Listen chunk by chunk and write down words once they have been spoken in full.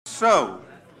So,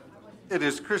 it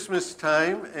is Christmas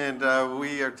time, and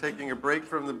we are taking a break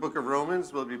from the book of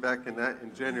Romans. We'll be back in that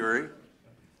in January.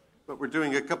 But we're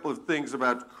doing a couple of things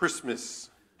about Christmas.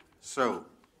 So,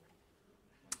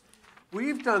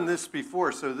 we've done this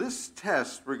before. So this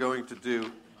test we're going to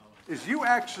do is you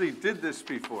actually did this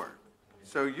before.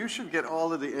 So you should get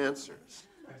all of the answers.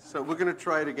 So we're going to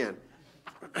try it again.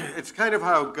 It's kind of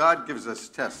how God gives us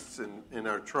tests in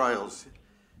our trials.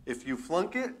 If you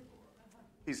flunk it,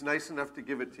 He's nice enough to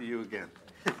give it to you again.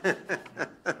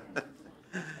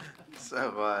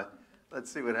 So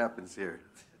let's see what happens here.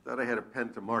 Thought I had a pen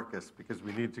to mark us because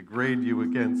we need to grade you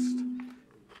against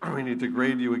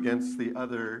the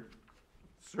other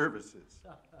services.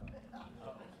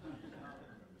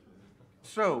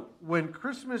 So when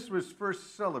Christmas was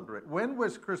first celebrated, when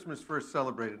was Christmas first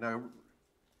celebrated? Now,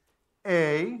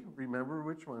 A, remember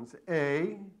which ones?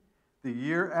 A, the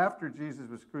year after Jesus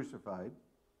was crucified,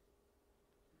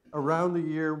 around the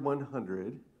year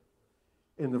 100,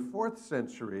 in the 4th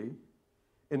century,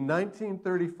 in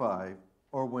 1935,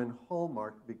 or when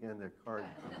Hallmark began their card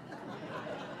company.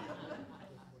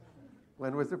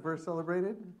 When was it first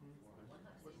celebrated?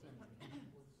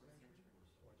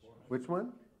 Which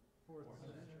one?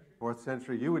 4th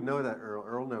century. You would know that, Earl.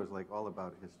 Earl knows like all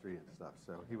about history and stuff,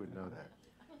 so he would know that.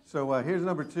 So here's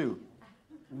number 2.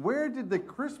 Where did the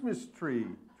Christmas tree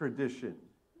tradition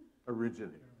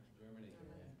originate?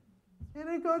 You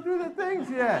didn't go through the things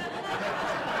yet.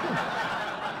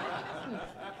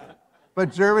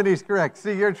 But Germany's correct.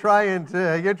 See, you're trying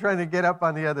to get up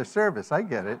on the other service. I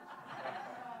get it.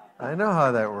 I know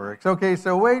how that works. Okay,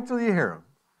 so wait till you hear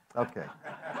them. Okay.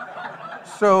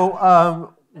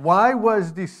 So why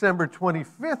was December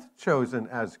 25th chosen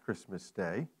as Christmas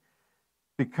Day?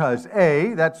 Because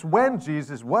A, that's when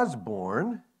Jesus was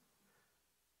born.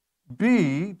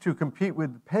 B, to compete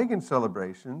with pagan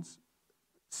celebrations.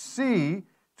 C,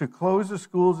 to close the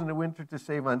schools in the winter to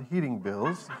save on heating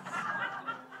bills.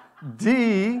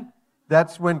 D,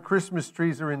 that's when Christmas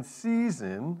trees are in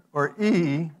season. Or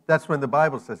E, that's when the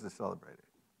Bible says to celebrate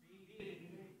it.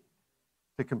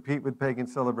 To compete with pagan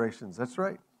celebrations. That's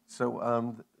right.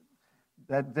 So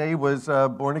that day was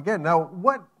born again. Now,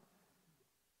 what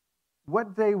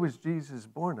day was Jesus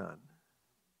born on?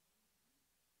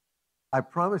 I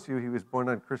promise you he was born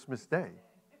on Christmas Day.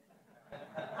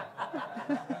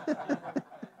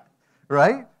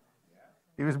 Right?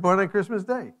 He was born on Christmas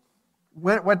Day.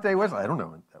 What day was it? I don't know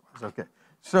when that was. Okay.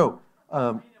 So,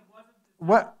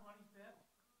 what?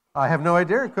 I have no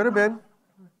idea. It could have been.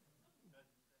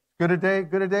 Good a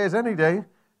day as any day.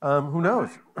 Who knows?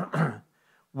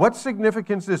 What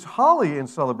significance is holly in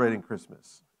celebrating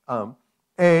Christmas?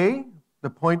 A, the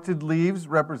pointed leaves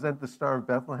represent the Star of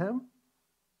Bethlehem.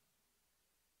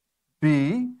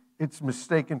 B, it's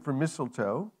mistaken for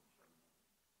mistletoe.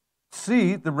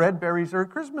 C, the red berries are a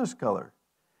Christmas color.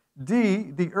 D,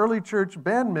 the early church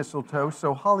banned mistletoe,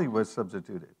 so holly was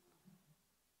substituted.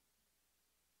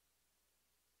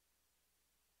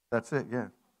 That's it, yeah.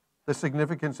 The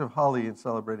significance of holly in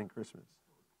celebrating Christmas.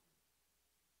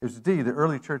 It was D, the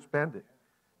early church banned it.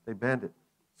 They banned it.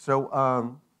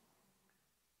 So,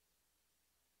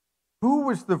 who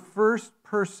was the first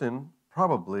person,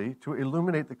 probably, to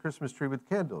illuminate the Christmas tree with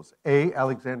candles? A,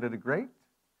 Alexander the Great,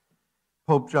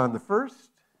 Pope John I,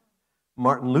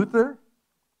 Martin Luther,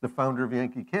 the founder of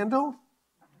Yankee Candle,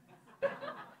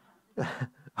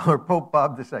 or Pope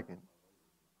Bob II?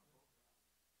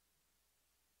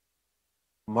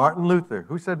 Martin Luther.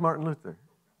 Who said Martin Luther?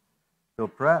 Bill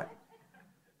Pratt.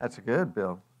 That's good,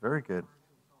 Bill. Very good.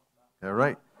 All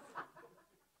right.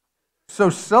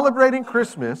 So celebrating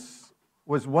Christmas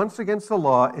was once against the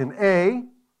law in A,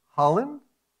 Holland,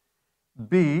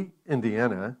 B,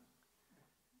 Indiana,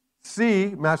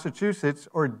 C, Massachusetts,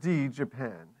 or D,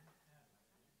 Japan.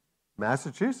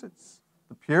 Massachusetts.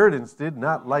 The Puritans did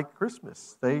not like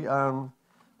Christmas. They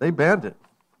banned it.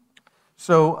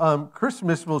 So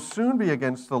Christmas will soon be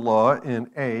against the law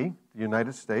in A, the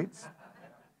United States,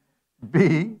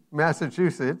 B,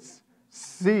 Massachusetts,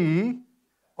 C,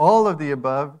 all of the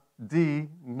above, D,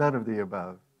 none of the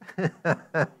above.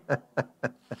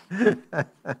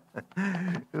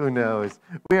 Who knows?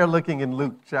 We are looking in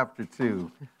Luke chapter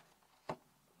 2.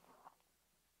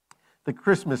 The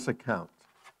Christmas account.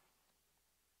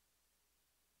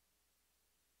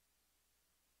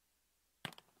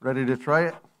 Ready to try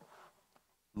it?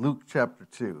 Luke chapter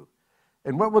 2.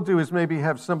 And what we'll do is maybe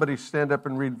have somebody stand up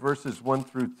and read verses 1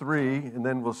 through 3, and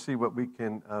then we'll see what we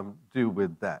can do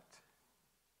with that.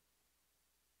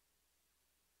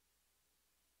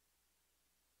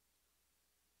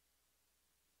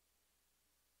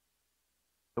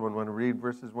 Someone want to read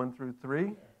verses 1 through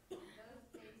 3?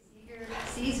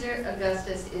 Caesar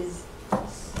Augustus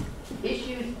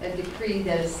issued a decree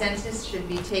that a census should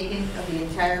be taken of the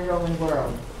entire Roman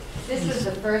world. This was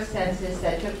the first census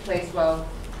that took place while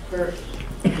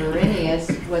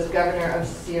Quirinius was governor of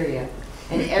Syria,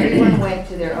 and everyone went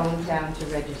to their own town to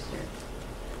register.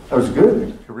 That was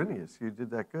good. Quirinius, you did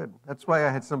that good. That's why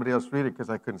I had somebody else read it, because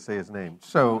I couldn't say his name.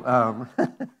 So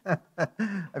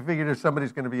I figured if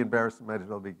somebody's going to be embarrassed, it might as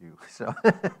well be you.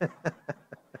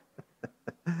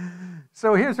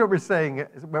 So here's what we're saying.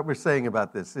 What we're saying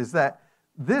about this is that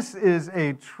this is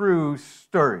a true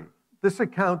story. This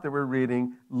account that we're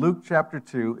reading, Luke chapter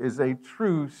 2, is a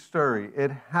true story. It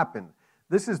happened.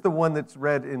 This is the one that's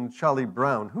read in Charlie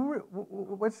Brown.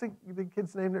 What's the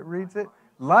kid's name that reads it?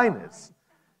 Linus.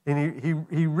 And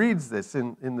he reads this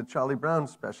in the Charlie Brown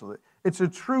special. It's a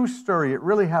true story. It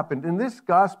really happened. And this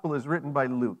gospel is written by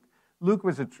Luke. Luke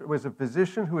was a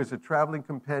physician who is a traveling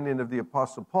companion of the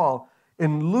Apostle Paul.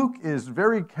 And Luke is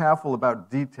very careful about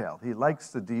detail. He likes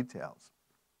the details.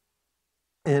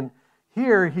 And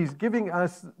here he's giving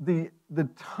us the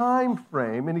time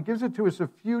frame, and he gives it to us a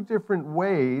few different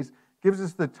ways, gives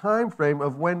us the time frame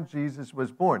of when Jesus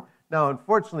was born. Now,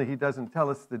 unfortunately, he doesn't tell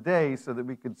us the day so that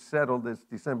we could settle this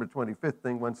December 25th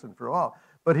thing once and for all.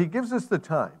 But he gives us the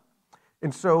time.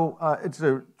 And so it's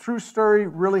a true story,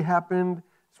 really happened.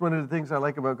 It's one of the things I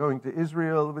like about going to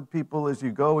Israel with people is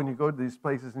you go to these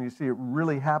places and you see it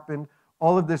really happened.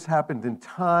 All of this happened in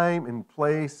time, in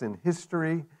place, in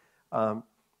history.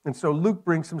 And so Luke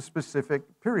brings some specific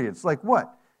periods. Like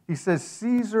what? He says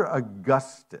Caesar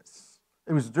Augustus.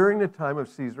 It was during the time of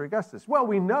Caesar Augustus. Well,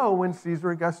 we know when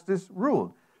Caesar Augustus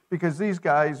ruled because these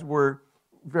guys were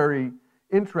very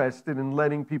interested in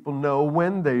letting people know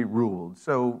when they ruled.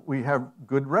 So we have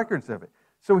good records of it.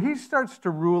 So he starts to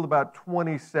rule about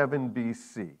 27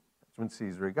 BC. That's when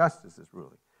Caesar Augustus is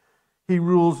ruling. He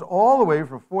rules all the way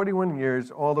for 41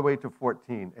 years, all the way to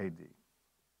 14 AD.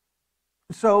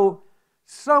 So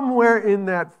somewhere in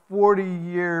that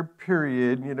 40-year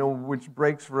period, which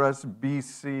breaks for us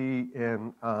BC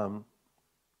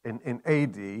and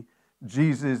AD,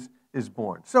 Jesus is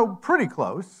born. So pretty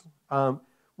close.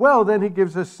 Well, then he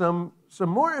gives us some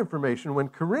more information when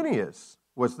Quirinius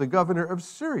was the governor of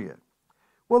Syria.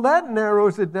 Well, that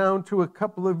narrows it down to a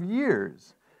couple of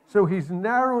years. So he's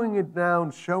narrowing it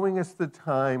down, showing us the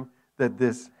time that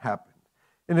this happened.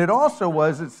 And it also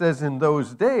was, it says in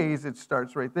those days, it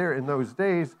starts right there, in those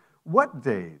days. What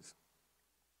days?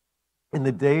 In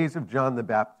the days of John the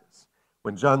Baptist.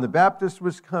 When John the Baptist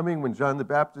was coming, when John the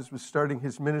Baptist was starting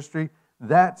his ministry,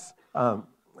 that's,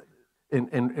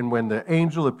 and when the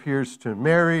angel appears to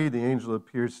Mary, the angel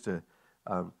appears to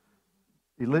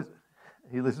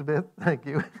Elizabeth, thank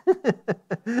you.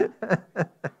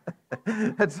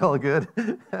 That's all good.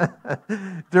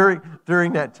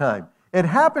 During that time. It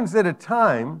happens at a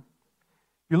time,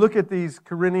 you look at these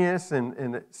Quirinius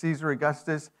and Caesar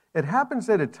Augustus, it happens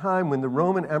at a time when the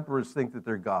Roman emperors think that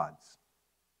they're gods.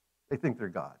 They think they're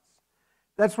gods.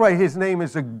 That's why his name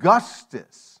is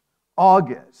Augustus,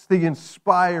 August, the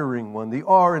inspiring one, the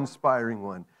awe-inspiring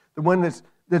one, the one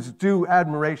that's due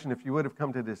admiration. If you would have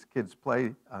come to this kid's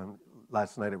play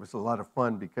last night, it was a lot of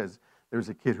fun because there was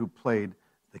a kid who played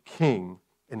the king,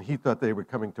 and he thought they were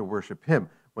coming to worship him.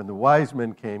 When the wise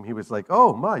men came, he was like,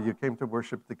 "Oh, Ma, you came to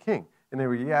worship the king." And they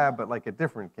were, "Yeah, but like a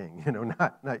different king,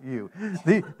 not you."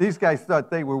 These guys thought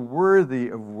they were worthy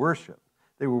of worship.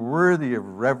 They were worthy of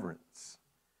reverence.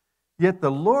 Yet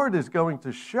the Lord is going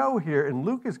to show here, and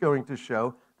Luke is going to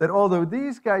show, that although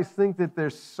these guys think that they're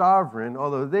sovereign,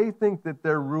 although they think that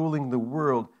they're ruling the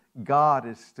world, God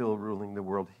is still ruling the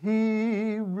world.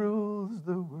 He rules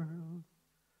the world.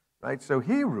 Right? So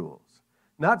he rules.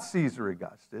 Not Caesar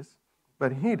Augustus,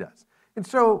 but he does. And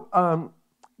so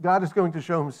God is going to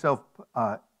show himself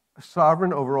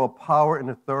sovereign over all power and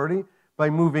authority by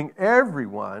moving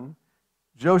everyone,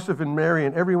 Joseph and Mary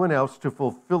and everyone else, to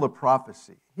fulfill a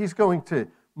prophecy. He's going to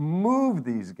move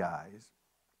these guys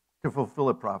to fulfill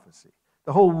a prophecy.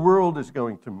 The whole world is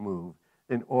going to move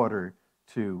in order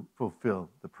to fulfill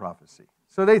the prophecy.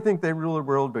 So they think they rule the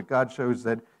world, but God shows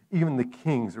that even the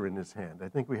kings are in his hand. I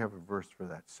think we have a verse for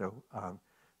that. So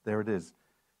there it is.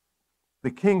 The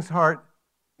king's heart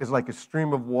is like a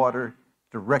stream of water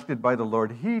directed by the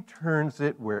Lord. He turns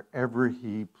it wherever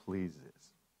he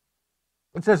pleases.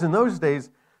 It says in those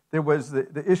days, there was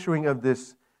the issuing of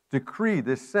this decree,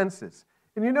 this census.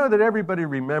 And you know that everybody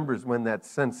remembers when that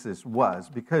census was,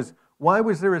 because why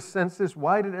was there a census?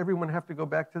 Why did everyone have to go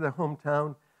back to their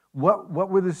hometown? What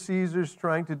were the Caesars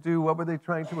trying to do? What were they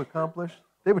trying to accomplish?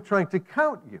 They were trying to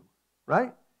count you,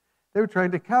 right? They were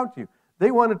trying to count you. They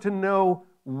wanted to know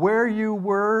where you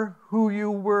were, who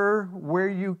you were, where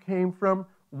you came from,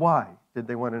 Why did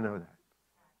they want to know that?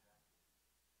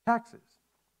 Taxes.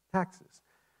 Taxes.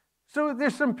 So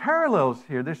there's some parallels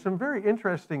here. There's some very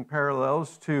interesting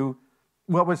parallels to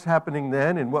what was happening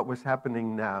then and what was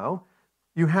happening now.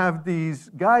 You have these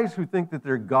guys who think that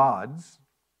they're gods.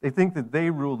 They think that they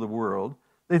rule the world.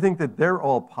 They think that they're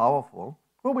all powerful.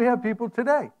 Well, we have people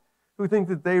today who think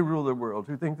that they rule the world,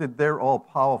 who think that they're all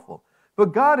powerful.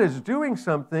 But God is doing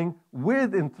something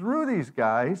with and through these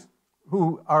guys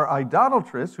who are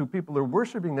idolatrous, who people are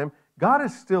worshiping them. God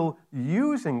is still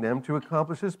using them to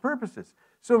accomplish his purposes.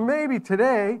 So maybe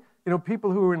today,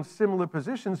 people who are in similar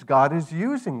positions, God is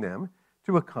using them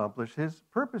to accomplish his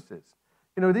purposes.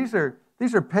 These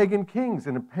are pagan kings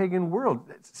in a pagan world.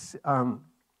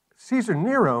 Caesar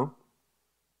Nero,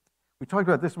 we talked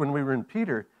about this when we were in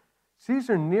Peter.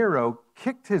 Caesar Nero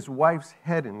kicked his wife's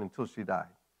head in until she died.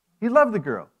 He loved the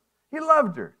girl. He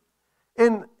loved her.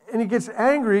 And he gets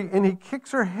angry and he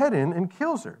kicks her head in and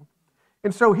kills her.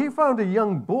 And so he found a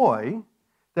young boy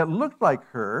that looked like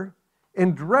her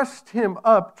and dressed him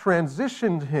up,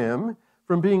 transitioned him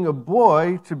from being a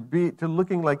boy to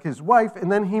looking like his wife,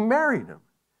 and then he married him.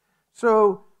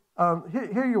 So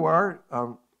here you are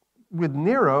with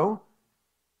Nero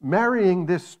marrying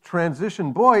this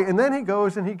transition boy, and then he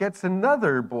goes and he gets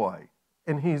another boy,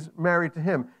 and he's married to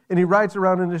him, and he rides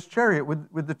around in his chariot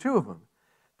with the two of them.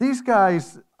 These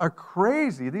guys are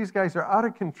crazy. These guys are out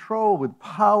of control with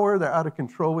power. They're out of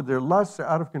control with their lusts. They're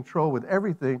out of control with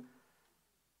everything.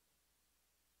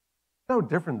 No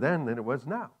different then than it was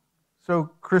now. So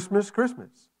Christmas.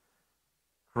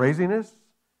 Craziness.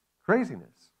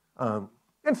 And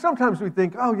sometimes we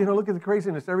think, look at the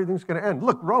craziness. Everything's going to end.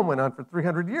 Look, Rome went on for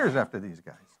 300 years after these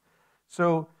guys.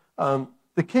 So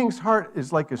the king's heart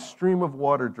is like a stream of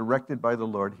water directed by the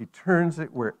Lord. He turns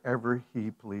it wherever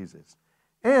he pleases.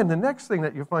 And the next thing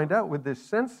that you find out with this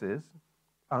census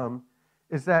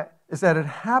is that it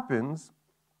happens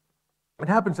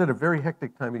at a very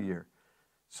hectic time of year.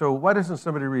 So why doesn't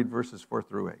somebody read verses 4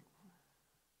 through 8?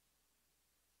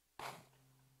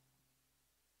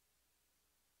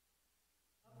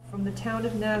 From the town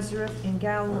of Nazareth in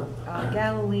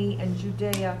Galilee and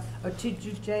Judea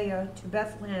to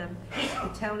Bethlehem, the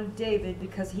town of David,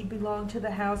 because he belonged to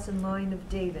the house and line of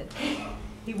David.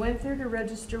 He went there to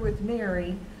register with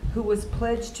Mary, who was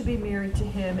pledged to be married to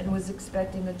him and was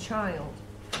expecting a child.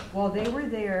 While they were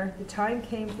there, the time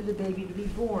came for the baby to be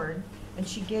born, and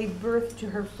she gave birth to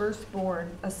her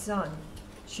firstborn, a son.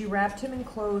 She wrapped him in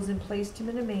clothes and placed him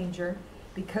in a manger,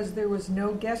 because there was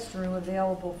no guest room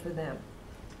available for them.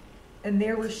 And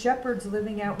there were shepherds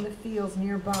living out in the fields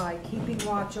nearby, keeping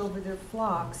watch over their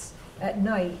flocks at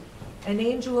night. An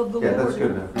angel of the Lord... Yeah, that's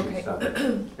good enough.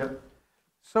 Okay. Yep.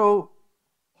 So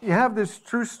you have this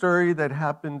true story that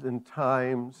happened in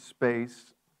time,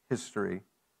 space, history.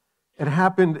 It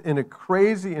happened in a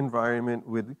crazy environment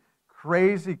with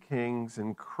crazy kings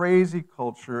and crazy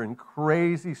culture and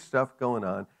crazy stuff going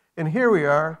on. And here we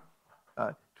are,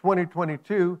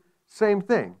 2022, same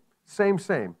thing,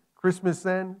 same. Christmas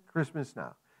then, Christmas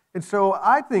now. And so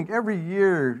I think every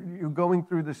year you're going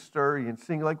through this story and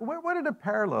seeing, like, what are the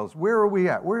parallels? Where are we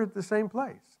at? We're at the same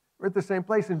place. We're at the same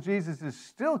place, and Jesus is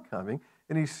still coming,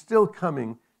 and he's still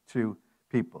coming to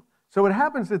people. So it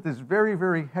happens at this very,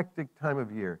 very hectic time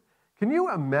of year. Can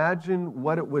you imagine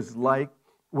what it was like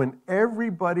when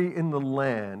everybody in the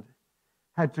land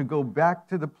had to go back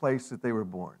to the place that they were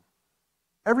born?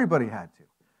 Everybody had to.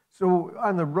 So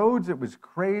on the roads, it was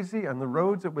crazy. On the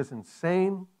roads, it was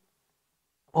insane.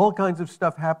 All kinds of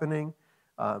stuff happening.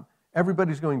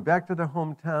 Everybody's going back to their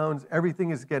hometowns. Everything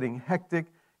is getting hectic.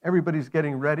 Everybody's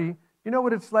getting ready. You know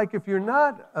what it's like if you're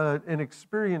not an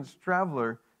experienced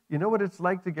traveler? You know what it's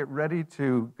like to get ready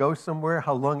to go somewhere,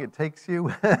 how long it takes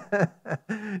you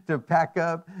to pack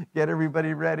up, get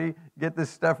everybody ready, get the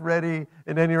stuff ready,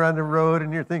 and then you're on the road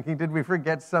and you're thinking, did we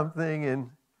forget something? And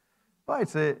well,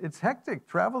 it's hectic.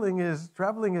 Traveling is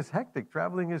hectic.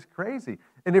 Traveling is crazy.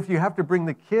 And if you have to bring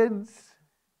the kids,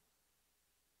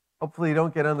 hopefully you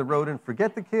don't get on the road and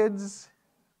forget the kids.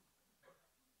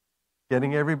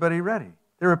 Getting everybody ready.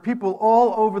 There are people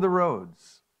all over the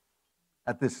roads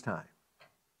at this time.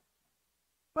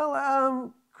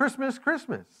 Well, Christmas.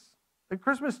 At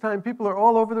Christmas time, people are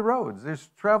all over the roads. There's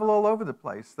travel all over the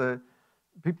place. The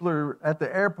people are at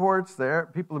the airports.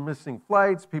 People are missing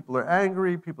flights. People are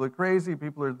angry. People are crazy.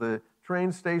 People are at the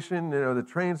train station. The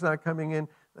train's not coming in.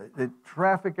 The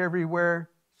traffic everywhere.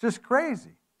 It's just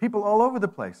crazy. People all over the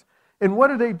place. And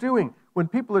what are they doing? When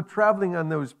people are traveling on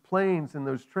those planes and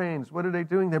those trains, what are they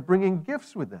doing? They're bringing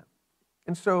gifts with them.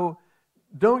 And so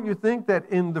don't you think that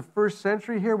in the first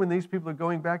century here, when these people are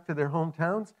going back to their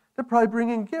hometowns, they're probably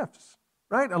bringing gifts.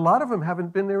 right? A lot of them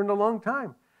haven't been there in a long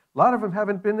time. A lot of them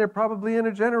haven't been there probably in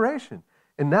a generation.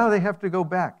 And now they have to go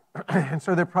back. And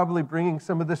so they're probably bringing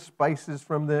some of the spices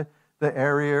from the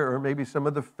area, or maybe some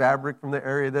of the fabric from the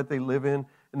area that they live in,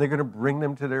 and they're going to bring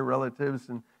them to their relatives.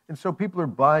 And so people are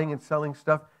buying and selling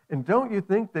stuff. And don't you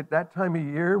think that that time of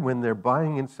year, when they're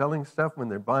buying and selling stuff, when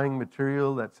they're buying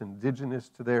material that's indigenous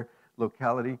to their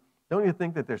locality, don't you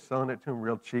think that they're selling it to them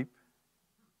real cheap?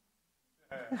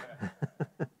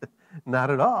 Not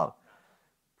at all.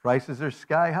 Prices are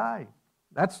sky high.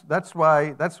 That's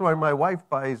why my wife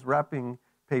buys wrapping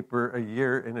paper a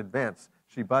year in advance.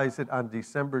 She buys it on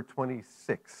December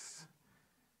 26th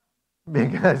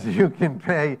because you can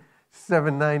pay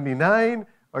 $7.99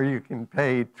 or you can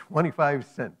pay 25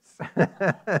 cents.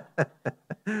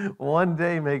 One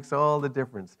day makes all the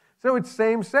difference. So it's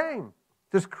same.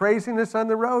 Just craziness on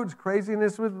the roads,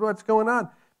 craziness with what's going on.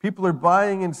 People are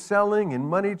buying and selling and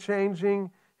money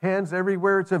changing, hands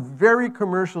everywhere. It's a very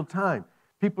commercial time.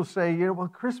 People say, well,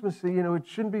 Christmas, it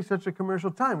shouldn't be such a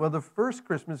commercial time. Well, the first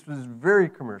Christmas was very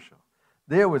commercial.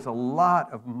 There was a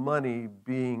lot of money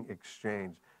being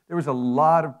exchanged. There was a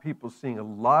lot of people seeing a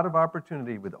lot of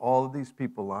opportunity with all of these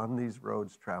people on these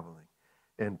roads traveling.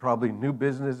 And probably new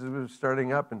businesses were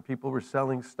starting up and people were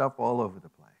selling stuff all over the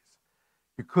place.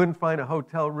 You couldn't find a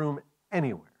hotel room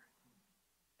anywhere.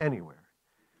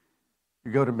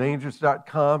 You go to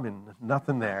mangers.com and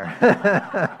nothing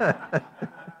there.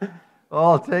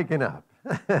 All taken up.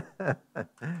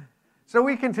 So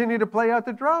we continue to play out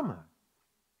the drama,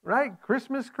 right?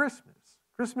 Christmas.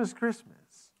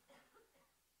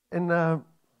 And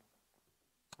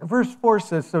verse 4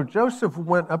 says, so Joseph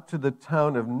went up to the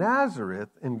town of Nazareth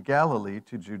in Galilee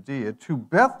to Judea, to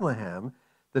Bethlehem,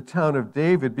 the town of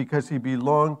David, because he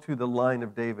belonged to the line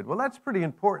of David. Well, that's pretty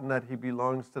important that he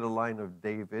belongs to the line of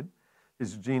David,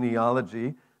 his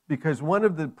genealogy, because one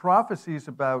of the prophecies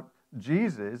about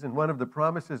Jesus and one of the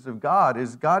promises of God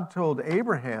is God told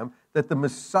Abraham that the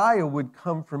Messiah would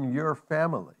come from your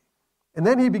family. And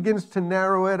then he begins to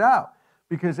narrow it out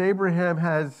because Abraham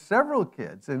has several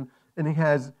kids and he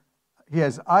has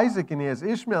Isaac and he has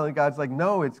Ishmael, and God's like,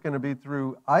 no, it's going to be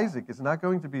through Isaac. It's not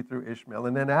going to be through Ishmael.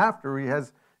 And then after he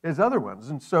has his other ones.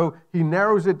 And so he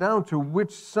narrows it down to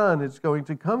which son it's going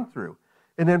to come through.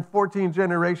 And then 14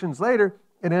 generations later,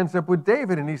 it ends up with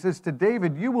David, and he says to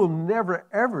David, you will never,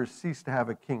 ever cease to have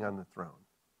a king on the throne.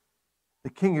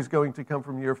 The king is going to come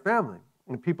from your family,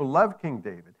 and people love King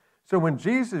David. So when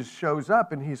Jesus shows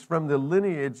up, and he's from the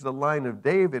lineage, the line of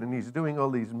David, and he's doing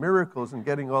all these miracles and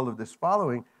getting all of this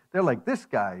following, they're like, this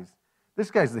guy's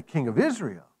the king of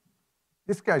Israel.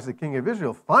 This guy's the king of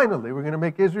Israel. Finally, we're going to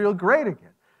make Israel great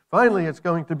again. Finally, it's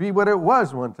going to be what it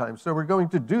was one time, so we're going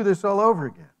to do this all over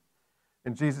again.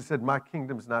 And Jesus said, my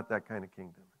kingdom's not that kind of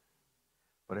kingdom.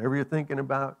 Whatever you're thinking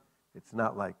about, it's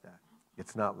not like that.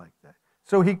 It's not like that.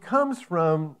 So he comes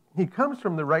from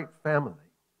the right family.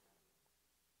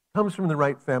 Comes from the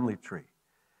right family tree.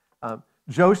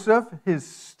 Joseph, his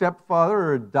stepfather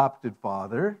or adopted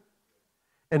father,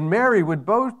 and Mary would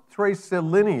both trace their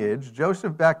lineage,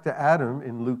 Joseph back to Adam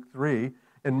in Luke 3,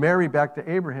 and Mary back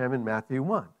to Abraham in Matthew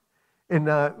 1. And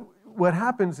what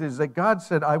happens is that God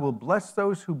said, I will bless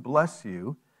those who bless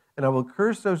you, and I will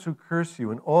curse those who curse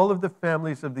you, and all of the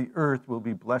families of the earth will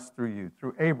be blessed through you,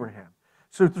 through Abraham.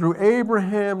 So through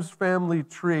Abraham's family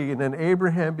tree, and then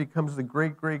Abraham becomes the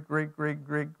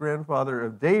great-great-great-great-great-grandfather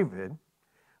of David,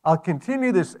 I'll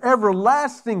continue this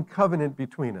everlasting covenant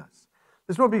between us.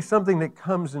 This won't be something that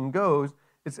comes and goes.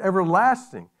 It's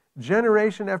everlasting.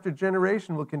 Generation after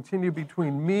generation will continue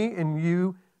between me and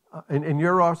you and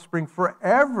your offspring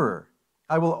forever.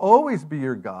 I will always be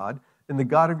your God and the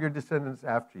God of your descendants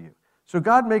after you. So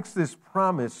God makes this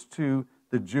promise to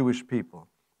the Jewish people.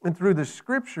 And through the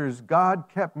scriptures, God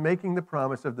kept making the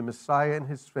promise of the Messiah and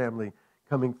his family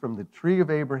coming from the tree of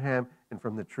Abraham and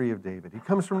from the tree of David. He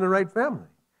comes from the right family.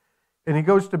 And he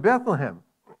goes to Bethlehem.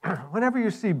 Whenever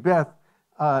you see Beth,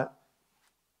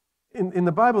 in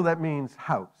the Bible, that means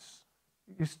house.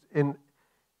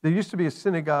 There used to be a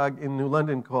synagogue in New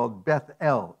London called Beth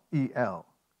El, E-L.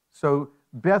 So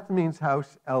Beth means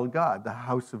house, El God, the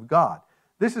house of God.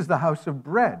 This is the house of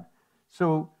bread.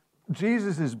 So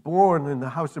Jesus is born in the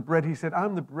house of bread. He said,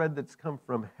 I'm the bread that's come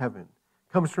from heaven.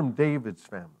 Comes from David's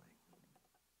family.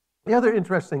 The other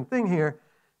interesting thing here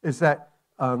is that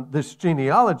this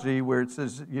genealogy, where it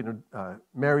says,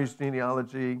 Mary's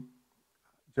genealogy,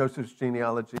 Joseph's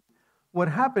genealogy, what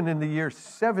happened in the year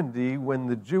 70 when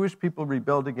the Jewish people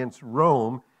rebelled against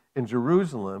Rome in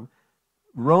Jerusalem,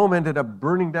 Rome ended up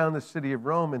burning down the city of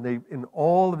Rome, and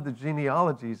all of the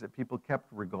genealogies that people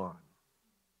kept were gone.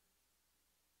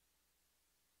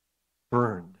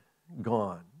 Burned.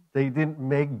 gone. They didn't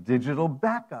make digital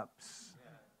backups.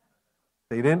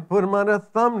 They didn't put them on a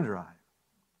thumb drive.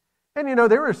 And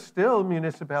there are still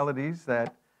municipalities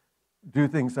that do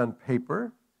things on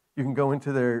paper. You can go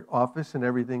into their office and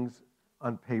everything's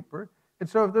on paper. And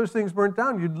so if those things burnt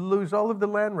down, you'd lose all of the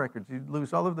land records. You'd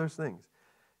lose all of those things.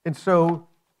 And so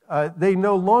they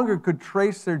no longer could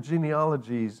trace their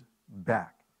genealogies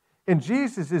back. And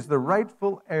Jesus is the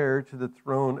rightful heir to the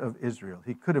throne of Israel.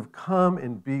 He could have come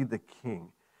and be the king.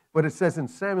 What it says in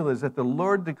Samuel is that the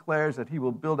Lord declares that he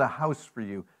will build a house for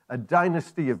you, a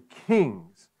dynasty of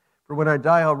kings. For when I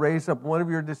die, I'll raise up one of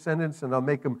your descendants, and I'll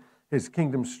make his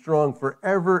kingdom strong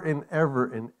forever and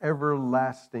ever, an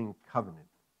everlasting covenant.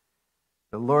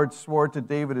 The Lord swore to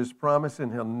David his promise,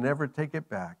 and he'll never take it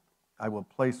back. I will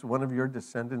place one of your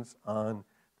descendants on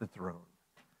the throne.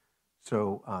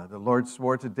 So the Lord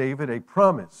swore to David a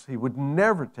promise he would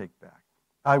never take back.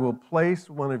 I will place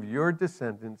one of your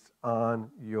descendants on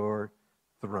your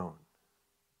throne.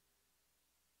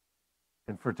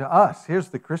 And to us, here's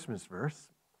the Christmas verse.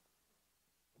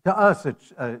 To us,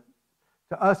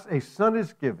 a son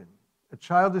is given. A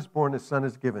child is born, a son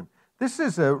is given. This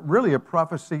is really a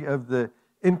prophecy of the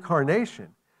incarnation,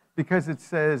 because it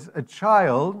says a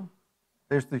child,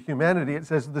 there's the humanity, it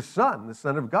says the Son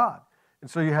of God. And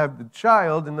so you have the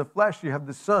child in the flesh, you have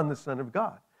the Son of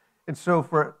God. And so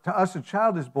to us a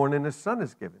child is born and a son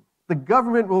is given. The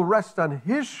government will rest on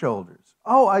his shoulders.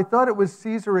 Oh, I thought it was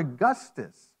Caesar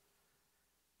Augustus.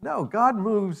 No, God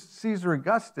moves Caesar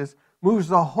Augustus, moves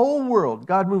the whole world.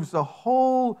 God moves the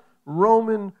whole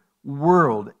Roman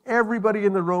world. Everybody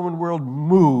in the Roman world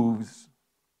moves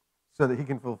so that he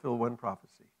can fulfill one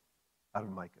prophecy out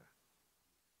of Micah.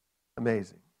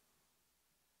 Amazing.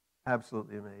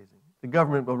 Absolutely amazing. The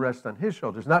government will rest on his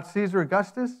shoulders. Not Caesar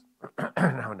Augustus.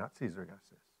 No, not Caesar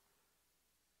Augustus.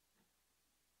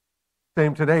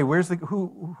 Same today.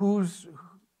 Who's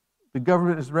the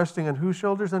government is resting on whose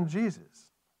shoulders? On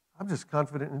Jesus. I'm just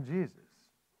confident in Jesus.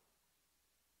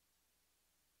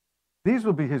 These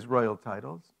will be his royal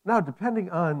titles. Now, depending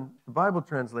on the Bible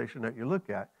translation that you look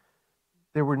at,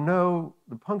 the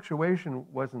punctuation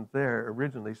wasn't there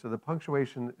originally, so the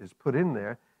punctuation is put in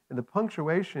there, and the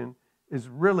punctuation is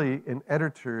really an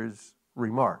editor's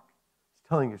remark. It's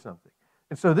telling you something.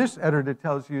 And so this editor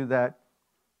tells you that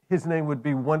his name would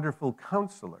be Wonderful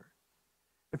Counselor.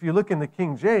 If you look in the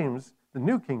King James, the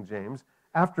New King James,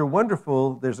 after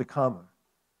wonderful, there's a comma.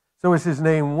 So is his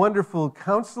name Wonderful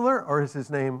Counselor, or is his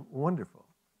name Wonderful?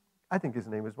 I think his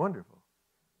name is Wonderful.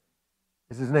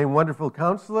 Is his name Wonderful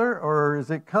Counselor, or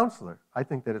is it Counselor? I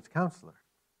think that it's Counselor.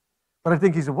 But I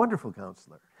think he's a wonderful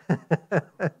counselor.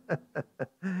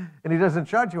 And he doesn't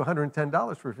charge you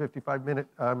 $110 for a 55-minute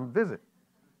visit.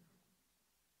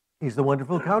 He's the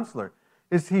Wonderful Counselor.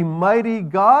 Is he mighty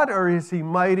God, or is he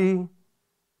mighty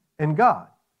in God?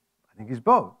 I think he's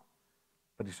both.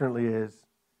 But he certainly is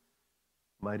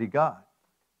mighty God.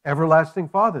 Everlasting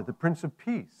Father, the Prince of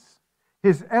Peace.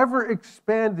 His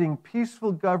ever-expanding,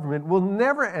 peaceful government will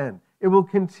never end. It will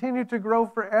continue to grow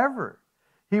forever.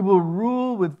 He will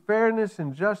rule with fairness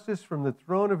and justice from the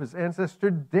throne of his ancestor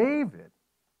David.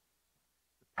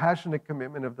 The passionate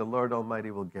commitment of the Lord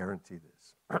Almighty will guarantee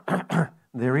this.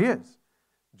 There he is.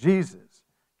 Jesus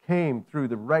came through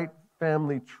the right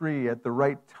family tree at the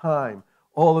right time,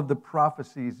 all of the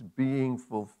prophecies being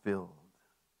fulfilled.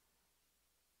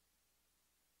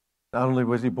 Not only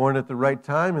was he born at the right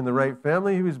time in the right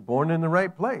family, he was born in the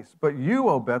right place. But you,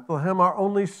 O Bethlehem, are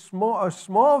only a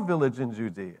small village in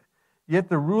Judea. Yet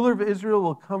the ruler of Israel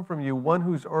will come from you, one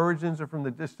whose origins are from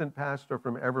the distant past or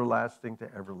from everlasting to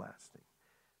everlasting.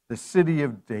 The city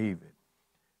of David,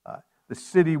 the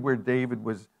city where David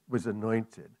was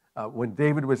anointed. When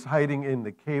David was hiding in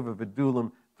the cave of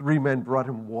Adullam, 3 men brought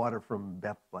him water from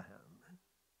Bethlehem.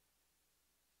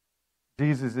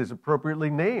 Jesus is appropriately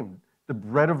named the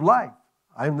bread of life.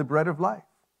 I am the bread of life.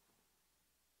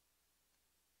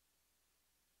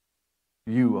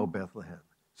 You, O Bethlehem.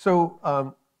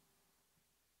 So,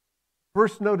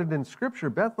 first noted in Scripture,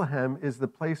 Bethlehem is the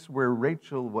place where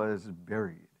Rachel was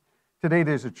buried. Today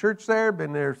there's a church there,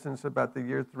 been there since about the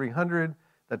year 300.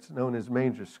 That's known as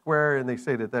Manger Square, and they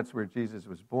say that that's where Jesus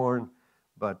was born,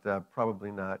 but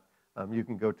probably not. You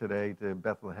can go today to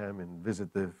Bethlehem and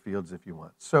visit the fields if you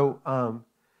want. So,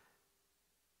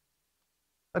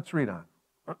 let's read on.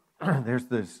 There's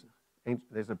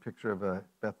a picture of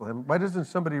Bethlehem. Why doesn't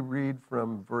somebody read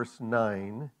from verse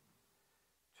 9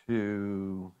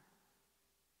 to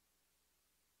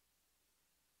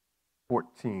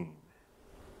 14?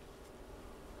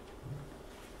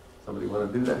 Somebody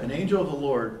want to do that? An angel of the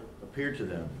Lord appeared to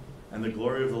them, and the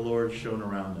glory of the Lord shone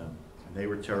around them, and they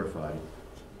were terrified.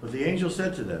 But the angel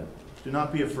said to them, "Do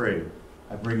not be afraid.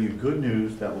 I bring you good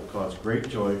news that will cause great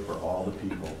joy for all the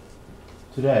people.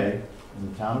 Today,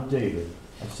 in the town of David,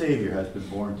 a Savior has been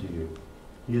born to you.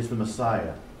 He is the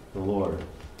Messiah, the Lord.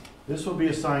 This will be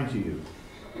a sign to you.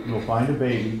 You will find a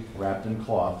baby wrapped in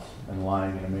cloths and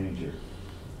lying in a manger."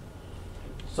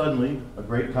 Suddenly, a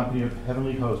great company of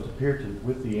heavenly hosts appeared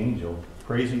with the angel,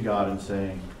 praising God and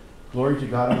saying, "Glory to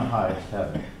God in the highest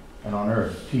heaven, and on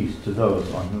earth peace to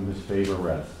those on whom his favor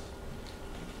rests."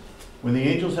 When the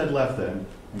angels had left them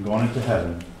and gone into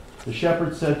heaven, the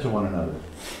shepherds said to one another,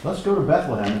 "Let's go to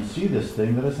Bethlehem and see this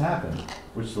thing that has happened,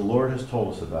 which the Lord has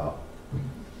told us about."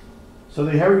 So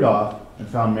they hurried off and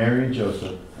found Mary and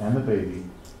Joseph and the baby,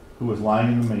 who was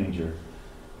lying in the manger.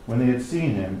 When they had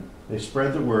seen him, they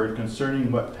spread the word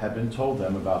concerning what had been told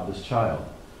them about this child,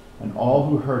 and all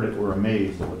who heard it were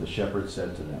amazed at what the shepherds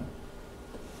said to them.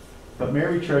 But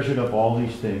Mary treasured up all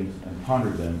these things and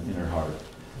pondered them in her heart.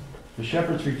 The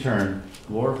shepherds returned,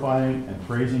 glorifying and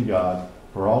praising God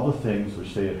for all the things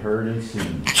which they had heard and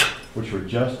seen, which were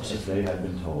just as they had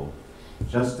been told.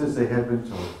 Just as they had been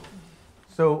told.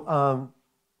 So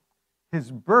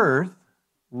his birth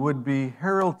would be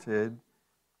heralded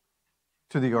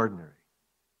to the ordinary.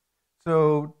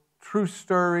 So true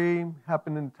story,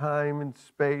 happened in time and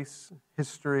space,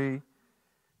 history,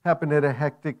 happened at a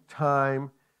hectic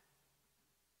time.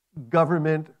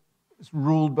 Government is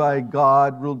ruled by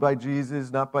God, ruled by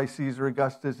Jesus, not by Caesar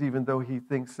Augustus, even though he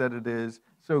thinks that it is.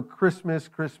 So Christmas,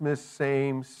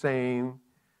 same.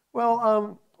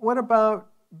 Well, what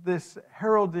about this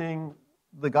heralding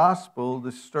the gospel,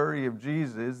 the story of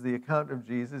Jesus, the account of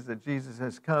Jesus, that Jesus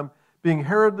has come, being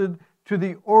heralded to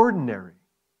the ordinary?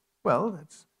 Well,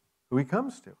 that's who he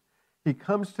comes to. He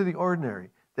comes to the ordinary.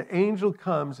 The angel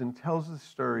comes and tells the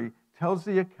story, tells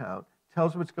the account,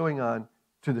 tells what's going on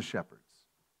to the shepherds.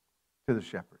 To the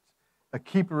shepherds. A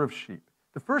keeper of sheep.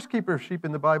 The first keeper of sheep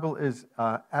in the Bible is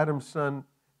Adam's son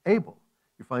Abel.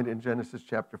 You find it in Genesis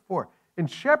chapter 4. In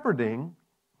shepherding,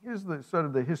 here's the sort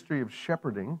of the history of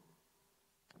shepherding.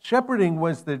 Shepherding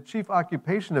was the chief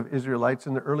occupation of Israelites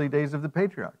in the early days of the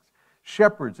patriarchs.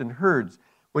 Shepherds and herds.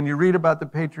 When you read about the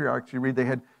patriarchs, you read they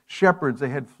had shepherds, they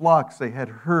had flocks, they had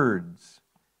herds.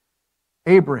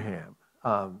 Abraham.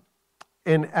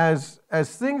 And as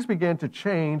things began to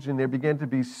change and there began to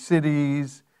be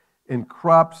cities and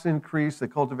crops increase, the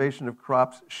cultivation of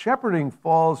crops, shepherding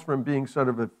falls from being sort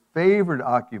of a favored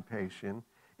occupation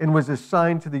and was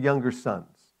assigned to the younger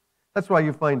sons. That's why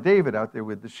you find David out there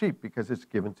with the sheep, because it's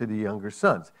given to the younger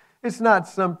sons. It's not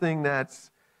something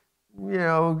that's,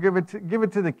 give it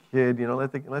to the kid,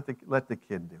 let the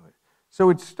kid do it. So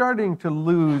it's starting to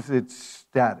lose its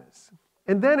status.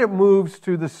 And then it moves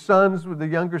to the sons, the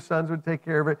younger sons would take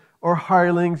care of it, or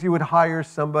hirelings, you would hire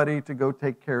somebody to go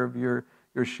take care of your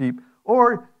sheep,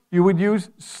 or you would use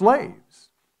slaves.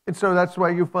 And so that's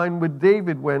why you find with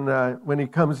David when he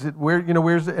comes,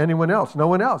 where's anyone else? No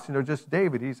one else, just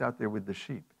David. He's out there with the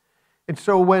sheep. And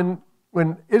so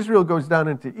when Israel goes down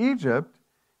into Egypt,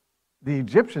 the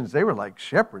Egyptians, they were like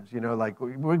shepherds, like,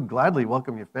 we would gladly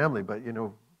welcome your family, but,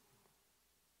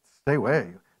 stay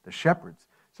away, the shepherds.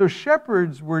 So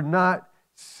shepherds were not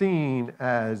seen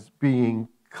as being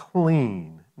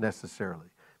clean necessarily,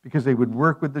 because they would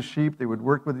work with the sheep, they would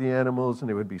work with the animals, and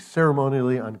they would be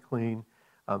ceremonially unclean.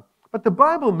 But the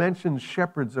Bible mentions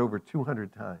shepherds over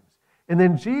 200 times. And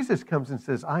then Jesus comes and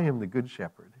says, "I am the good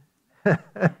shepherd."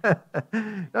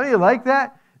 Don't you like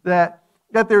that? That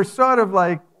there's sort of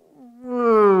like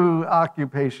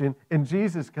occupation, and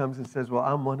Jesus comes and says, "Well,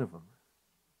 I'm one of them.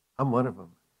 I'm one of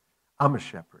them. I'm a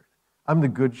shepherd. I'm the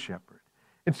good shepherd."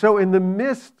 And so in the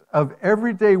midst of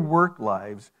everyday work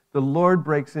lives, the Lord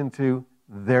breaks into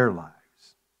their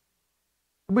lives.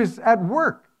 It was at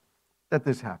work that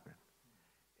this happened.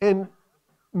 And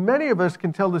many of us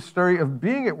can tell the story of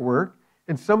being at work,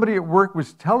 and somebody at work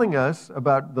was telling us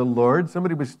about the Lord,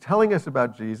 somebody was telling us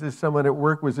about Jesus, someone at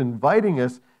work was inviting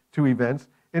us to events,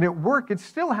 and at work, it's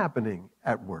still happening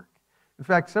at work. In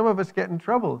fact, some of us get in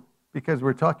trouble because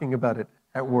we're talking about it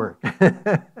at work.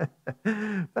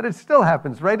 But it still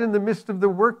happens right in the midst of the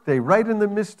workday, right in the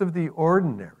midst of the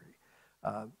ordinary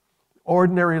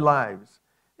lives.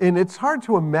 And it's hard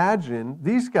to imagine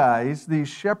these guys, these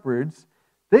shepherds,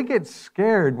 they get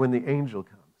scared when the angel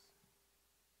comes.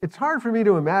 It's hard for me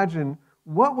to imagine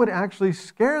what would actually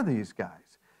scare these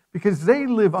guys, because they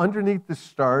live underneath the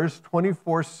stars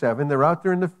 24/7. They're out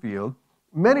there in the field.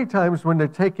 Many times when they're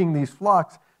taking these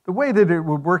flocks, the way that it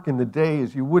would work in the day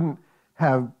is you wouldn't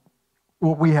have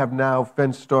what we have now,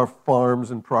 fenced-off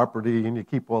farms and property, and you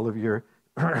keep all of your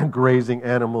grazing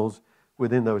animals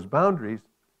within those boundaries.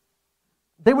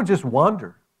 They would just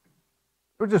wander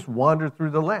They would just wander through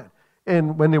the land.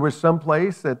 And when there was some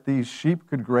place that these sheep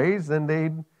could graze, then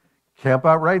they'd camp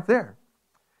out right there.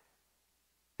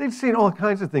 They'd seen all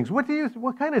kinds of things. What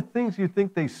kind of things do you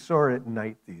think they saw at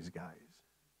night, these guys?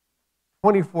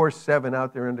 24/7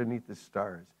 out there underneath the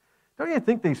stars. Don't you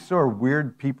think they saw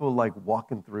weird people like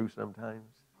walking through sometimes?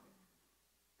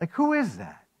 Like, who is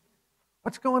that?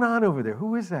 What's going on over there?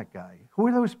 Who is that guy? Who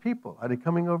are those people? Are they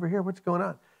coming over here? What's going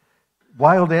on?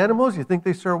 Wild animals? You think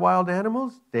they saw wild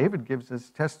animals? David gives us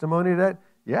testimony that,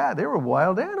 yeah, there were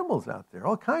wild animals out there,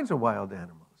 all kinds of wild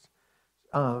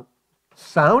animals.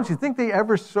 Sounds? You think they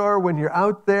ever saw when you're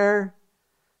out there,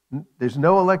 there's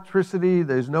no electricity,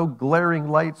 there's no glaring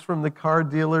lights from the car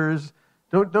dealers.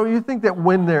 Don't you think that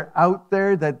when they're out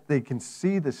there that they can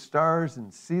see the stars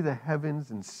and see the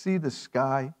heavens and see the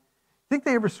sky? Think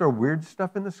they ever saw weird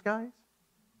stuff in the skies?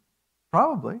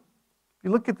 Probably. If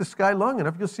you look at the sky long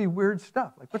enough, you'll see weird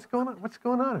stuff. Like, what's going on? What's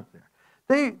going on up there?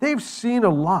 They've seen a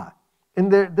lot,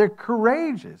 and they're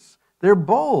courageous. They're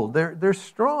bold. They're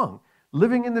strong,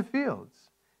 living in the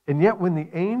fields. And yet, when the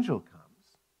angel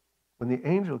comes,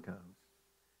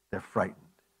 they're frightened.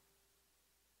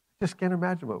 I just can't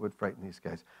imagine what would frighten these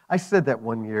guys. I said that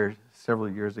one year,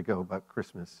 several years ago, about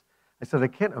Christmas. I said, I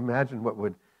can't imagine what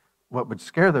would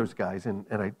scare those guys. And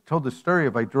I told the story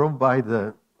of I drove by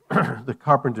the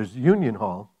Carpenters Union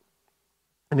Hall,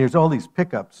 and there's all these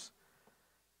pickup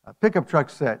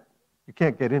trucks that you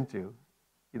can't get into.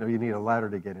 You know, you need a ladder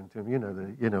to get into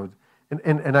them.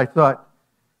 And I thought,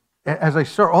 as I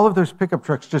saw all of those pickup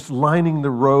trucks just lining the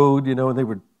road,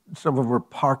 and some of them were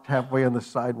parked halfway on the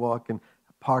sidewalk and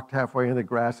parked halfway in the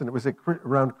grass, and it was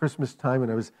around Christmas time,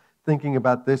 and I was thinking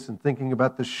about this and thinking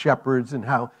about the shepherds and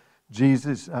how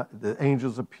Jesus, the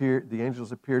angels appear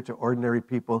to ordinary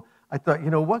people. I thought,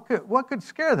 what could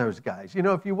scare those guys?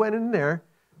 If you went in there,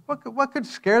 what could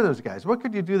scare those guys? What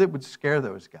could you do that would scare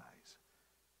those guys?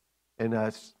 And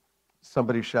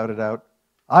somebody shouted out,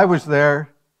 I was there.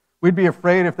 We'd be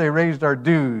afraid if they raised our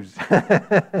dues.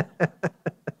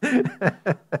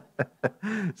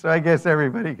 So I guess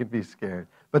everybody could be scared.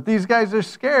 But these guys are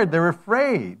scared. They're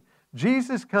afraid.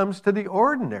 Jesus comes to the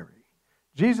ordinary.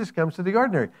 Jesus comes to the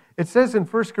ordinary. It says in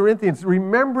 1 Corinthians,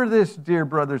 remember this, dear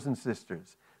brothers and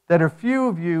sisters, that a few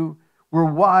of you were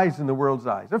wise in the world's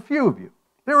eyes. A few of you.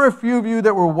 There were a few of you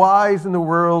that were wise in the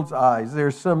world's eyes.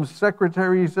 There's some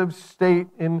secretaries of state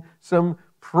and some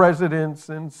presidents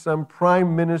and some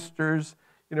prime ministers,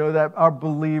 that are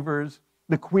believers.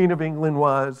 The Queen of England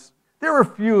was. There were a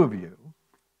few of you.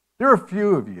 There are a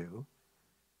few of you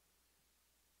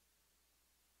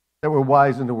that were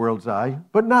wise in the world's eye,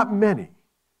 but not many.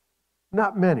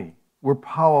 Not many were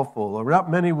powerful, or not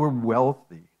many were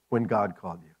wealthy when God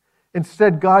called you.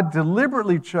 Instead, God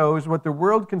deliberately chose what the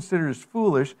world considers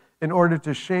foolish in order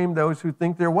to shame those who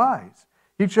think they're wise.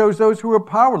 He chose those who are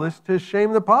powerless to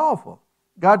shame the powerful.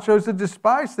 God chose to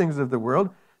despise things of the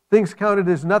world, things counted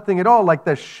as nothing at all, like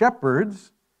the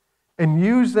shepherds, and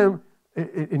use them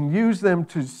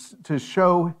to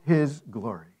show His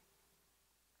glory.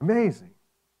 Amazing.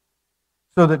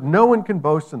 So that no one can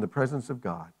boast in the presence of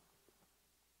God.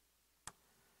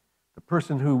 The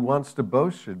person who wants to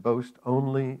boast should boast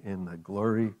only in the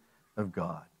glory of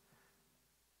God.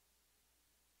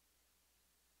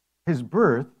 His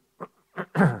birth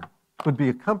would be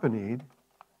accompanied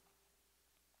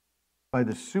by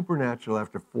the supernatural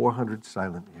after 400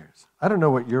 silent years. I don't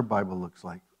know what your Bible looks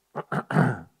like.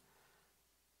 Now,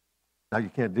 you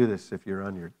can't do this if you're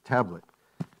on your tablet.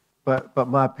 But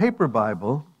my paper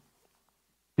Bible,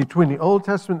 between the Old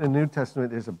Testament and New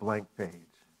Testament, is a blank page.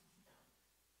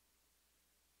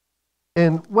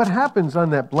 And what happens on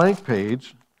that blank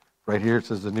page, right here it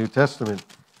says the New Testament,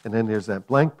 and then there's that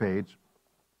blank page.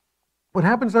 What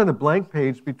happens on the blank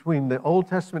page between the Old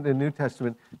Testament and New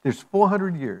Testament, there's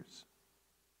 400 years.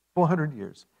 400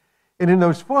 years. And in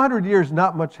those 400 years,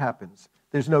 not much happens.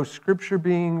 There's no scripture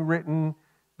being written.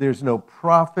 There's no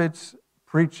prophets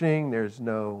preaching. There's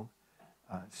no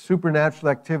supernatural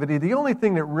activity. The only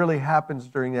thing that really happens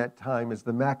during that time is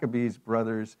the Maccabees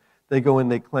brothers. They go in,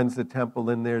 they cleanse the temple,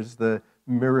 and there's the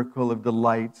miracle of the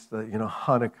lights,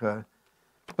 Hanukkah.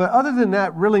 But other than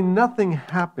that, really nothing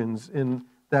happens in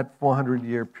that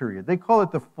 400-year period. They call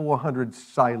it the 400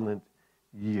 silent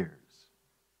years.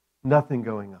 Nothing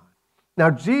going on. Now,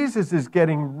 Jesus is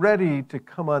getting ready to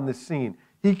come on the scene.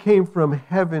 He came from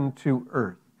heaven to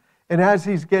earth. And as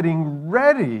he's getting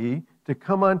ready to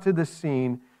come onto the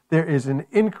scene, there is an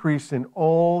increase in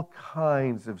all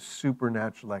kinds of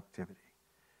supernatural activity.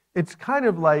 It's kind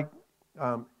of like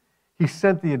he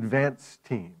sent the advance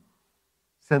team.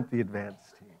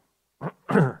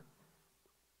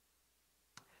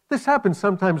 This happens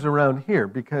sometimes around here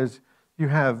because you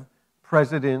have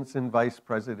presidents and vice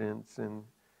presidents and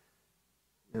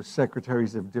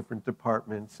secretaries of different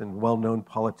departments and well-known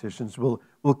politicians will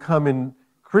come in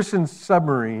Christian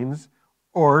submarines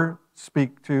or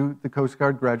speak to the Coast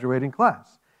Guard graduating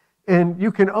class. And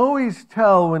you can always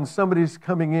tell when somebody's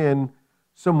coming in,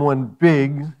 someone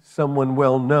big, someone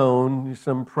well-known,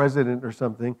 some president or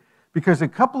something, because a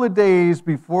couple of days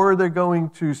before they're going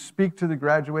to speak to the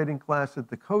graduating class at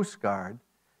the Coast Guard,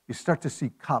 you start to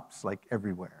see cops like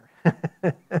everywhere.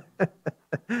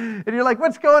 And you're like,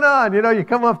 what's going on? You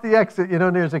come off the exit,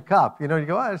 and there's a cop. You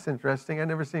go, oh, that's interesting. I've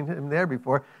never seen him there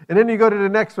before. And then you go to the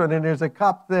next one, and there's a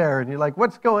cop there. And you're like,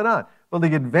 what's going on? Well,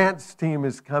 the advance team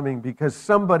is coming because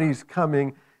somebody's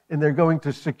coming, and they're going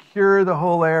to secure the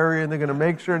whole area, and they're going to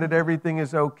make sure that everything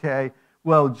is okay.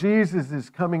 Well, Jesus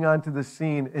is coming onto the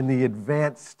scene, and the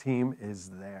advance team is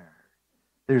there.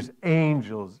 There's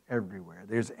angels everywhere.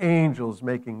 There's angels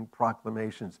making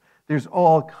proclamations. There's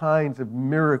all kinds of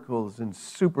miracles and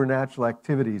supernatural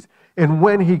activities. And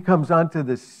when he comes onto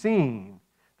the scene,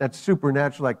 that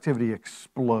supernatural activity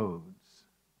explodes.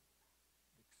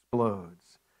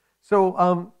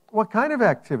 So what kind of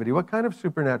activity? What kind of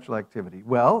supernatural activity?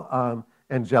 Well,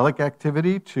 angelic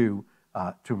activity to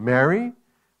Mary,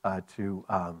 to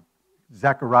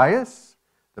Zacharias,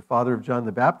 the father of John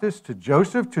the Baptist, to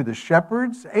Joseph, to the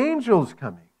shepherds, angels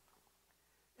coming.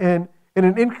 And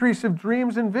an increase of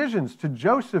dreams and visions to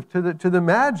Joseph, to the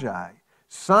Magi,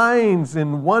 signs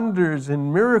and wonders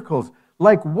and miracles.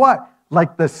 Like what?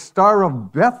 Like the Star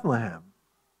of Bethlehem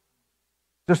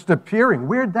just appearing.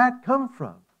 Where'd that come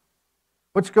from?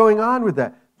 What's going on with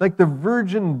that? Like the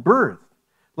virgin birth,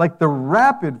 like the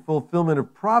rapid fulfillment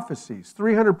of prophecies,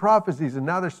 300 prophecies, and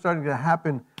now they're starting to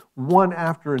happen one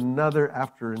after another,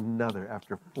 after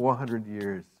 400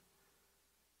 years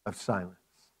of silence.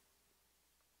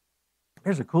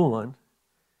 Here's a cool one,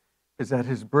 is that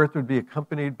his birth would be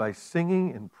accompanied by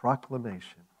singing and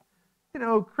proclamation.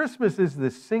 Christmas is the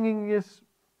singingest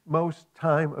most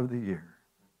time of the year.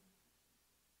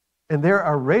 And there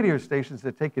are radio stations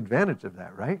that take advantage of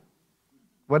that, right?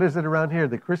 What is it around here?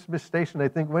 The Christmas station, I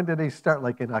think, when did they start?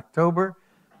 Like in October?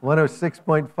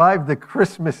 106.5, the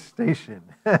Christmas station.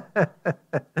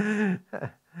 The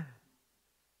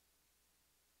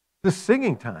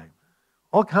singing time.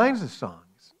 All kinds of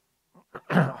songs.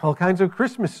 All kinds of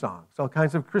Christmas songs. All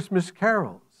kinds of Christmas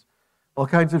carols. All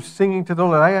kinds of singing to the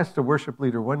Lord. I asked a worship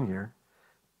leader one year.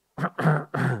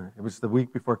 It was the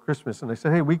week before Christmas. And I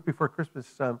said, hey, week before Christmas,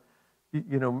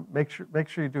 make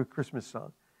sure you do a Christmas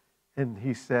song. And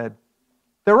he said,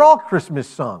 they're all Christmas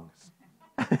songs.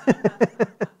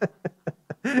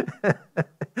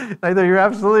 I thought you're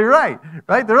absolutely right?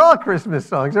 They're all Christmas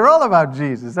songs. They're all about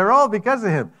Jesus. They're all because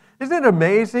of him. Isn't it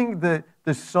amazing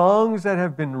the songs that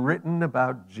have been written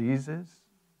about Jesus?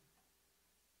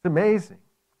 It's amazing.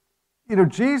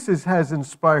 Jesus has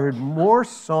inspired more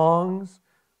songs,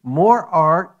 more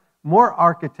art, more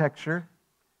architecture.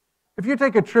 If you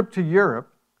take a trip to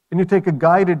Europe and you take a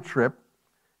guided trip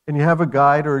and you have a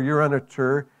guide or you're on a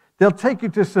tour, they'll take you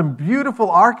to some beautiful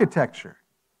architecture.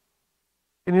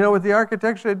 And you know what the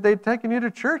architecture, they've taken you to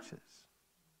churches.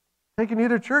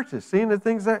 Seeing the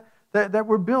things that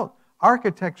were built.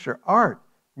 Architecture, art,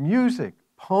 music,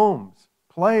 poems,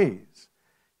 plays.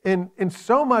 And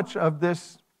so much of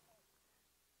this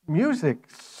music,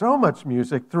 so much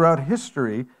music throughout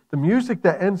history, the music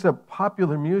that ends up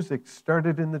popular music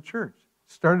started in the church,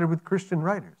 started with Christian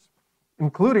writers,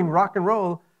 including rock and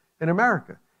roll in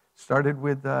America. Started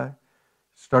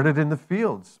in the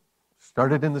fields,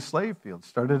 started in the slave fields,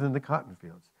 started in the cotton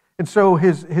fields. And so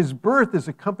his birth is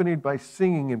accompanied by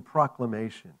singing and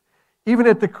proclamation. Even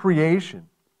at the creation.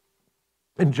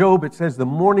 In Job it says, the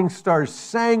morning stars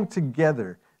sang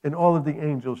together and all of the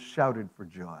angels shouted for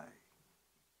joy.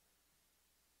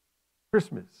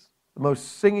 Christmas, the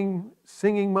most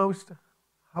singing most,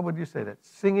 how would you say that?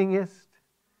 Singing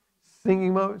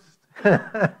most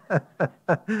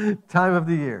time of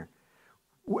the year.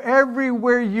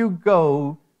 Everywhere you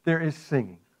go, there is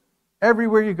singing.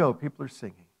 Everywhere you go, people are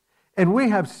singing. And we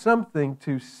have something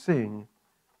to sing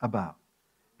about.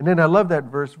 And then I love that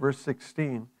verse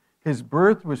 16. His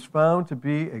birth was found to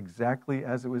be exactly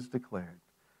as it was declared.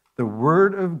 The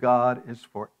word of God is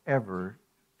forever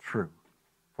true.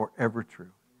 Forever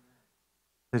true.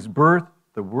 His birth,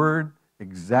 the word,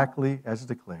 exactly as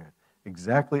declared.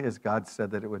 Exactly as God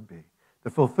said that it would be. The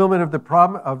fulfillment of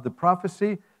the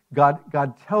prophecy,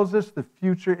 God tells us the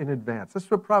future in advance. That's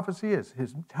what prophecy is.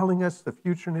 He's telling us the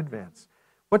future in advance.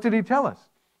 What did he tell us?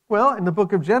 Well, in the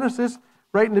book of Genesis,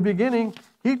 right in the beginning,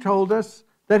 he told us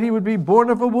that he would be born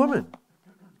of a woman.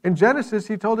 In Genesis,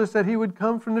 he told us that he would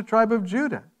come from the tribe of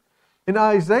Judah. In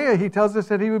Isaiah, he tells us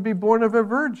that he would be born of a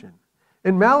virgin.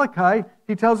 In Malachi,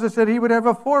 he tells us that he would have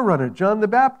a forerunner, John the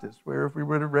Baptist, where if we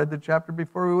would have read the chapter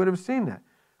before, we would have seen that.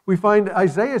 We find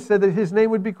Isaiah said that his name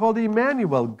would be called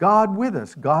Emmanuel, God with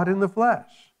us, God in the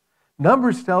flesh.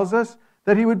 Numbers tells us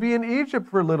that he would be in Egypt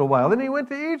for a little while, and he went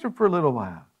to Egypt for a little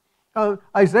while.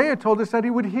 Isaiah told us that he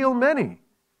would heal many.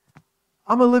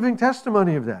 I'm a living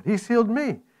testimony of that. He's healed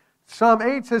me. Psalm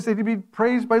 8 says that he'd be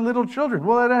praised by little children.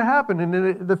 Well, that happened, and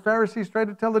then the Pharisees tried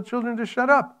to tell the children to shut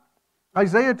up.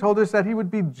 Isaiah told us that he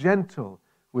would be gentle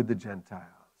with the Gentiles.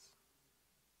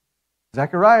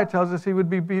 Zechariah tells us he would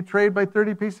be betrayed by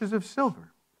 30 pieces of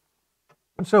silver.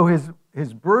 And so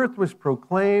his birth was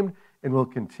proclaimed and will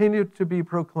continue to be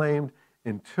proclaimed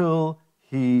until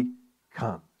he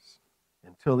comes.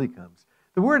 Until he comes.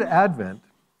 The word Advent,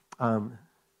 the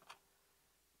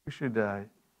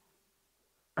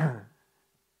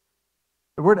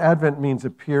word Advent means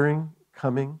appearing,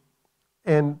 coming,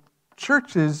 and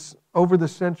churches over the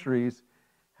centuries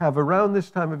have around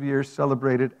this time of year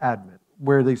celebrated Advent,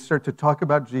 where they start to talk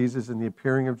about Jesus and the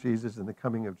appearing of Jesus and the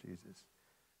coming of Jesus.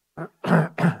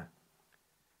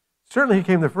 Certainly he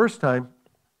came the first time.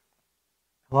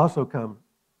 He'll also come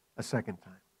a second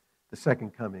time, the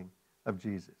second coming of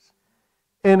Jesus.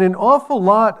 And an awful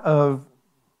lot of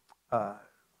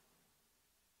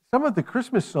some of the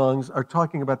Christmas songs are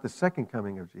talking about the second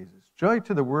coming of Jesus. Joy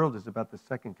to the World is about the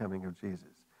second coming of Jesus.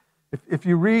 If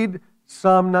you read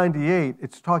Psalm 98,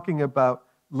 it's talking about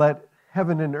let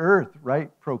heaven and earth, right,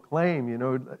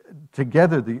 proclaim,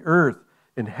 together the earth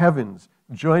and heavens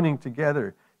joining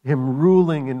together, him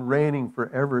ruling and reigning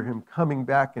forever, him coming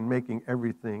back and making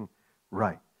everything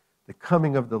right. The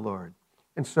coming of the Lord.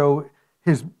 And so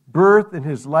his birth and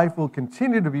his life will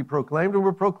continue to be proclaimed, and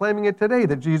we're proclaiming it today,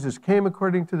 that Jesus came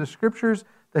according to the Scriptures,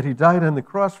 that he died on the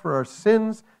cross for our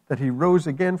sins, that he rose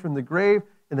again from the grave,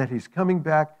 and that he's coming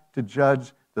back to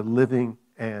judge the living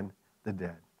and the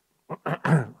dead.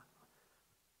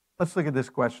 Let's look at this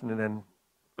question, and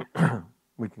then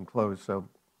we can close. So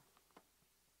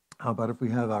how about if we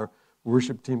have our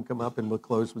worship team come up, and we'll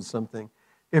close with something.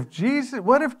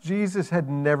 What if Jesus had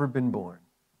never been born?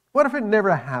 What if it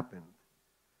never happened?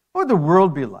 What would the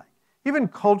world be like? Even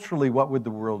culturally, what would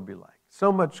the world be like?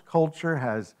 So much culture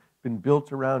has been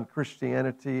built around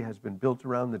Christianity, has been built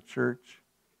around the church.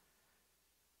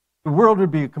 The world would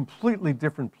be a completely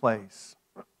different place.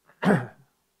 The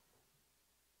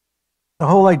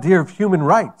whole idea of human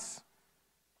rights,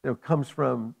 comes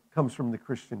from the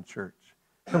Christian church,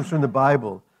 comes from the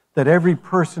Bible, that every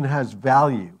person has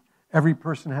value. Every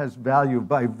person has value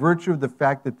by virtue of the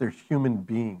fact that they're human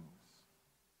beings.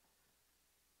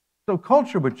 So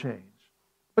culture would change.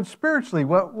 But spiritually,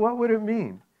 what would it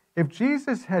mean? If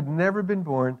Jesus had never been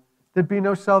born, there'd be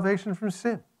no salvation from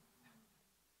sin.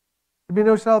 There'd be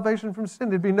no salvation from sin.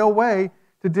 There'd be no way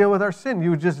to deal with our sin. You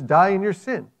would just die in your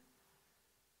sin.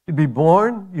 You'd be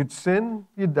born, you'd sin,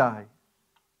 you'd die.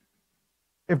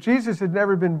 If Jesus had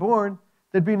never been born,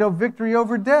 there'd be no victory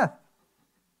over death.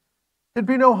 There'd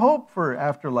be no hope for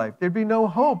afterlife. There'd be no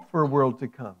hope for a world to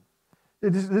come.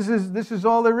 This is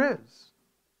all there is.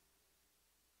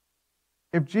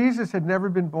 If Jesus had never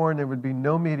been born, there would be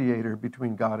no mediator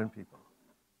between God and people.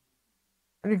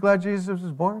 Aren't you glad Jesus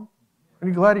was born?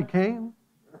 Aren't you glad he came?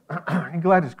 Aren't you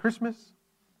glad it's Christmas?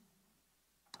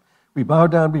 We bow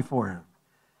down before him,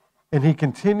 and he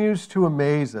continues to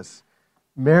amaze us.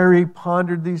 Mary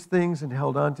pondered these things and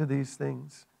held on to these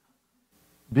things.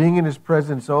 Being in his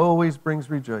presence always brings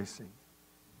rejoicing.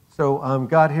 So,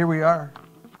 God, here we are.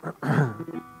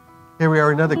 Here we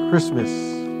are, another Christmas.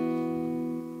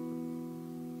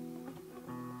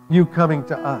 You coming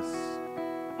to us.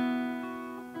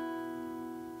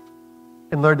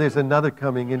 And Lord, there's another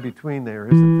coming in between there,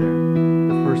 isn't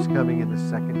there? The first coming and the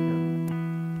second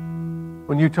coming.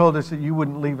 When you told us that you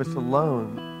wouldn't leave us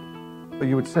alone, but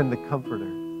you would send the Comforter.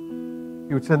 You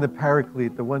would send the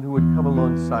Paraclete, the one who would come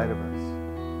alongside of us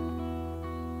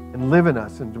and live in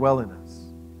us and dwell in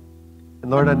us. And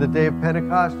Lord, on the day of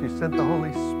Pentecost, you sent the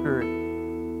Holy Spirit.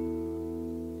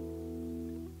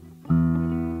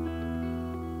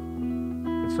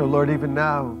 So, Lord, even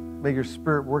now, may your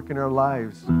Spirit work in our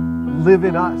lives. Live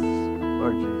in us,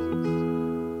 Lord Jesus.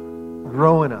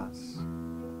 Grow in us.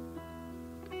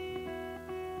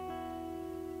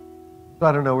 So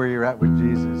I don't know where you're at with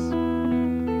Jesus.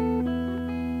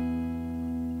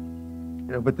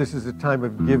 But this is a time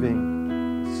of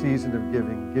giving, season of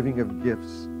giving, giving of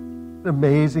gifts. It's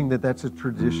amazing that that's a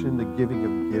tradition, the giving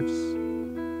of gifts.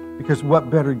 Because what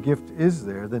better gift is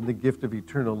there than the gift of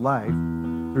eternal life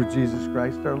through Jesus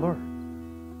Christ our Lord?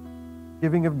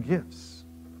 Giving of gifts.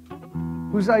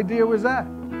 Whose idea was that?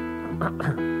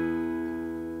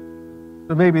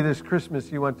 So maybe this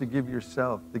Christmas you want to give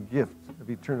yourself the gift of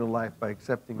eternal life by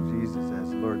accepting Jesus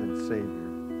as Lord and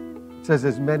Savior. It says,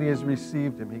 as many as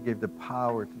received him, he gave the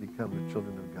power to become the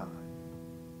children of God.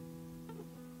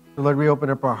 So Lord, we open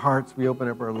up our hearts, we open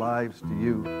up our lives to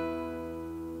you,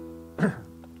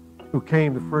 who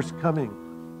came the first coming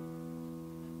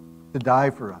to die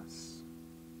for us.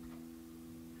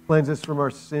 Cleanse us from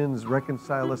our sins,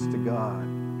 reconcile us to God.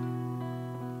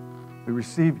 We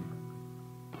receive you.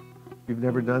 If you've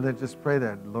never done that, just pray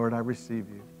that. Lord, I receive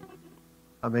you.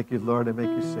 I'll make you Lord, I make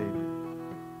you Savior.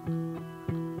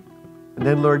 And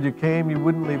then, Lord, you came, you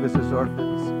wouldn't leave us as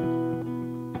orphans.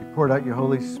 You poured out your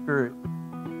Holy Spirit,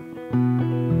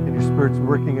 and your Spirit's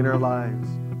working in our lives.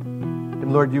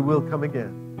 And Lord, you will come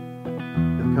again.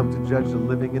 You'll come to judge the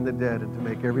living and the dead and to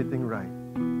make everything right.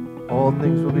 All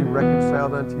things will be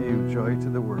reconciled unto you, joy to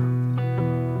the world.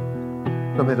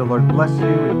 So may the Lord bless you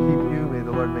and keep you. May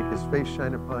the Lord make his face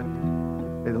shine upon you.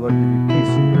 May the Lord give you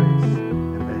peace and grace.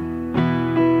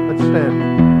 Amen. Let's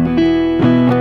stand.